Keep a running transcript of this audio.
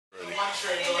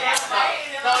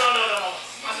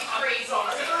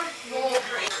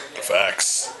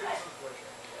Facts.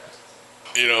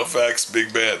 You know, facts,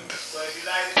 Big Bend.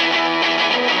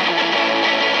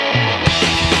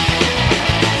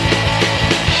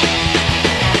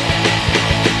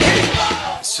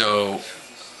 So,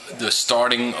 the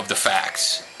starting of the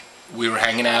facts. We were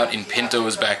hanging out in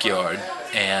Pinto's backyard,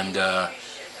 and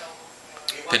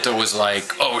Pinto was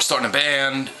like, "Oh, we're starting a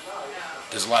band.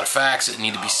 There's a lot of facts that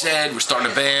need to be said. We're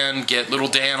starting a band. Get little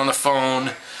Dan on the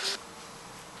phone."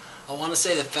 I want to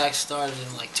say the facts started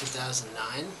in like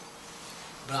 2009,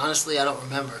 but honestly I don't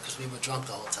remember because we were drunk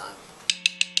the whole time.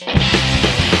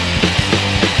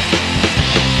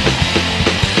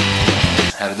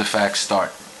 How did the facts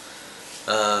start?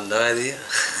 No idea.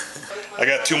 I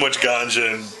got too much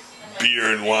ganja and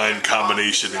beer and wine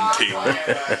combination in team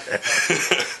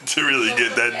to really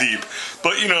get that deep.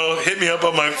 But you know, hit me up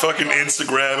on my fucking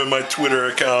Instagram and my Twitter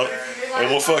account, and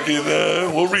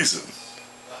we'll reason.